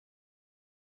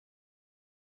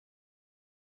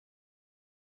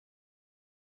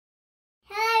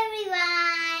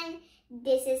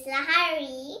This is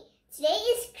Lahari. Today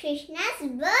is Krishna's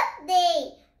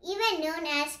birthday, even known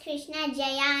as Krishna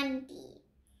Jayanti.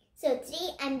 So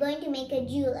today I'm going to make a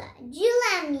Jhula.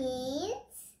 Jhula means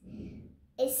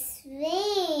a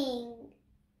swing.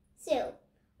 So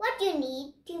what you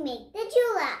need to make the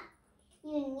Jhula?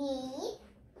 You need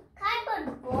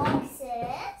cardboard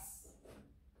boxes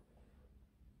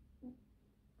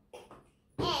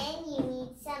and you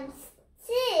need some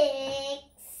sticks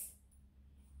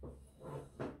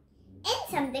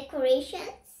and some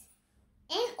decorations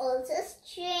and also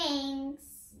strings.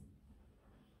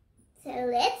 So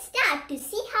let's start. To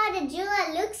see how the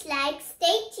Jhula looks like,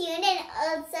 stay tuned and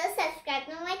also subscribe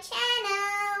to my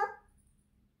channel.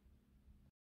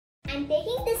 I'm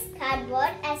taking this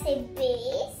cardboard as a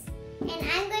base and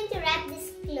I'm going to wrap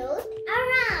this cloth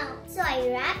around. So I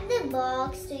wrap the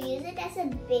box to use it as a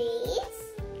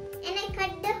base and I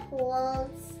cut the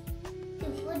holes to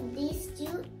put these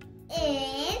two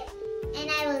in, and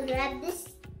I will wrap this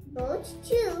boat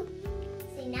too.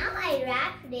 So now I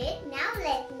wrapped it. Now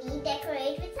let me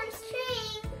decorate with some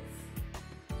strings.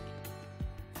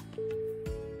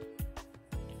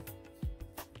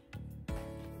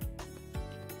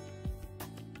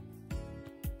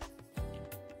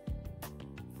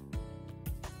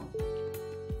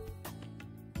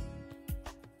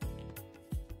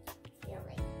 So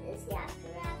like this, you have to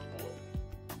wrap it.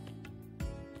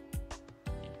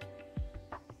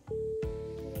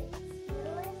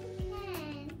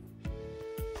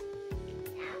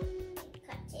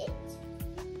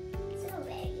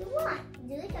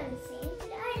 Do it on the same to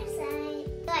the other side.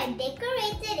 So I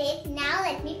decorated it. Now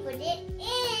let me put it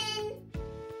in.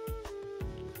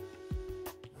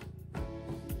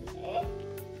 Here.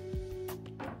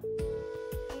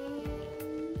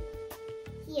 And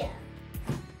here.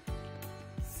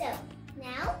 So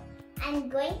now I'm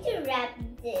going to wrap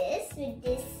this with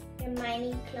this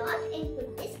remaining cloth and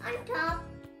put this on top.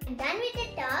 I'm done with the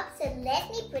top, so let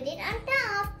me put it on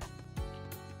top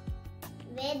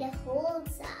where the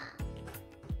holes are.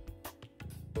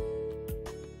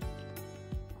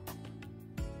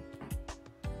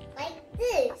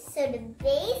 So the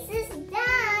base is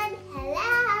done.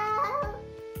 Hello.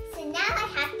 So now I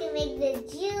have to make the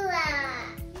Jhula.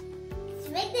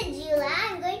 To make the Jhula,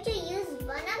 I'm going to use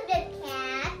one of the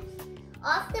caps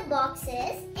of the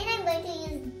boxes and I'm going to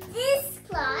use this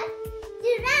cloth to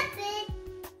wrap it.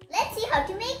 Let's see how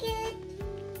to make it.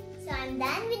 So I'm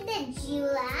done with the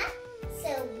Jhula. So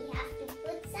we have to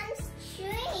put some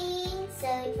string so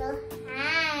it will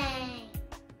hang.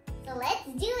 So let's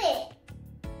do it.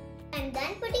 I'm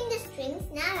done putting the strings.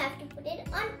 Now I have to put it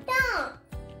on top.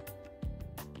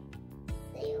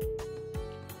 So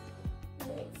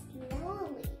do it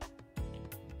slowly.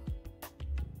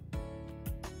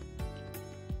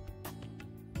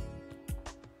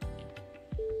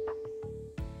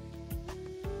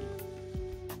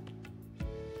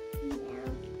 Now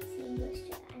same goes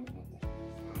to another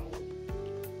side.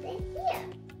 Then here.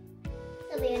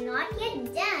 So we are not yet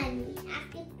done. We have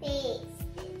to paste.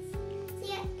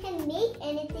 Make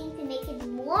anything to make it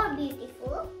more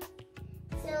beautiful.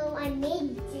 So I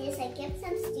made this. I kept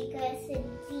some stickers with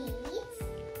these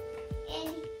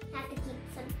and have to keep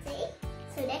some tape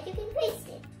so that you can paste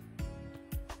it.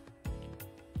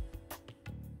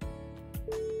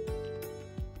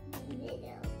 The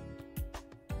middle,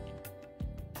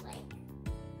 like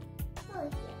oh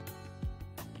here.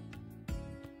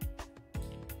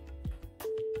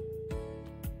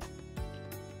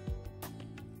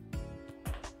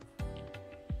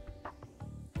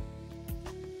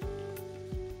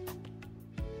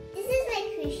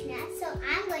 Krishna, so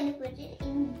I'm going to put it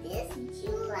in this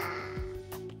Jhula.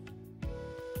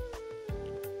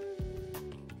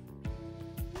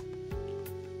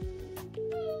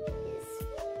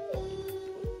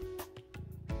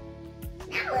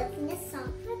 Now let's sing a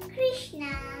song for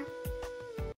Krishna.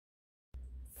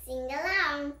 Sing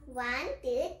along. 1,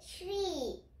 2,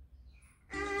 3.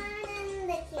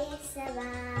 Ananda Kesava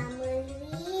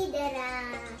Muridara.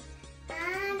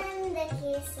 Ananda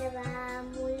Kesava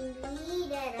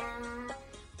Muridara.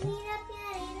 Mera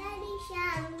pyare Radhe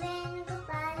Shyam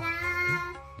Venugopala.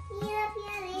 Mera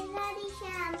pyare Radhe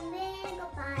Shyam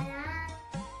Venugopala.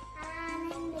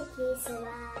 Ananda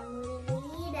Kesava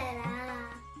Muridara.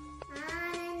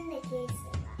 Ananda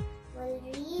Kesava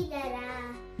Muridara.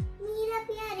 Mera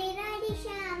pyare Radhe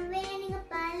Shyam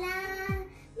Venugopala.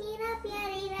 Mera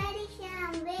pyare Radhe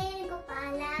Shyam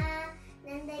Venugopala.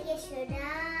 Nanda Yashoda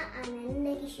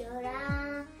Ananda Kishora.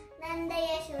 Nanda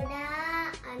Yashoda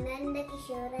Ananda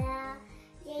Kishora.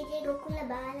 Jai Jai Gokula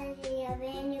Bala Jaya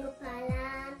Venugopala.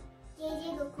 Jai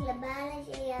Jai Gokula Bala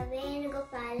Jaya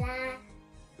Venugopala.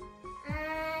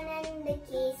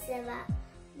 Kesava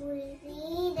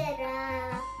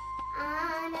Muridhara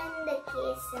Ananda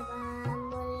Kesava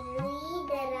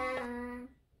Muridhara.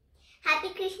 Happy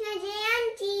Krishna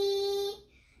Jayanti!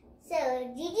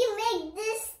 So, did you make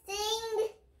this thing?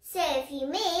 So, if you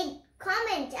made,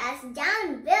 comment us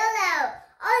down below.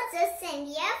 Also, send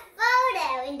your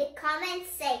photo in the comment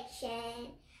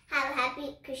section. Have a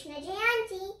happy Krishna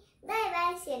Jayanti. Bye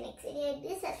bye. See you next video. Do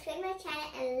subscribe my channel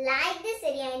and like this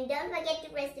video. And don't forget to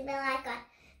press the bell icon.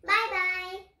 Bye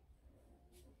bye.